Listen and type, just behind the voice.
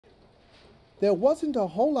There wasn't a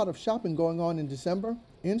whole lot of shopping going on in December,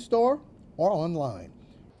 in-store or online.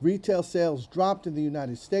 Retail sales dropped in the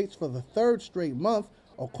United States for the third straight month,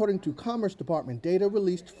 according to Commerce Department data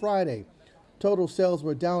released Friday. Total sales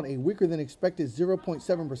were down a weaker than expected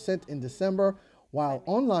 0.7% in December, while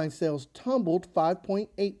online sales tumbled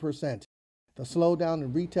 5.8%. The slowdown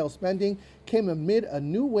in retail spending came amid a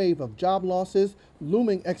new wave of job losses,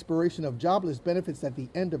 looming expiration of jobless benefits at the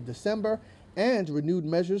end of December, and renewed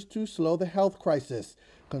measures to slow the health crisis.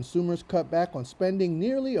 Consumers cut back on spending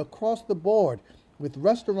nearly across the board, with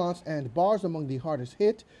restaurants and bars among the hardest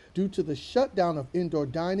hit due to the shutdown of indoor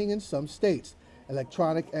dining in some states.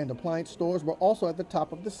 Electronic and appliance stores were also at the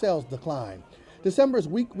top of the sales decline. December's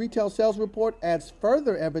weak retail sales report adds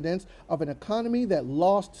further evidence of an economy that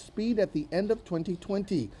lost speed at the end of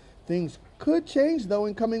 2020. Things could change, though,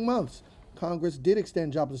 in coming months. Congress did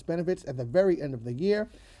extend jobless benefits at the very end of the year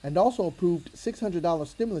and also approved $600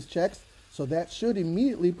 stimulus checks, so that should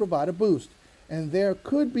immediately provide a boost. And there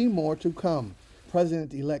could be more to come.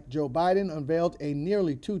 President-elect Joe Biden unveiled a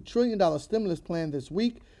nearly $2 trillion stimulus plan this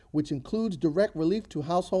week, which includes direct relief to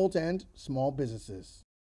households and small businesses.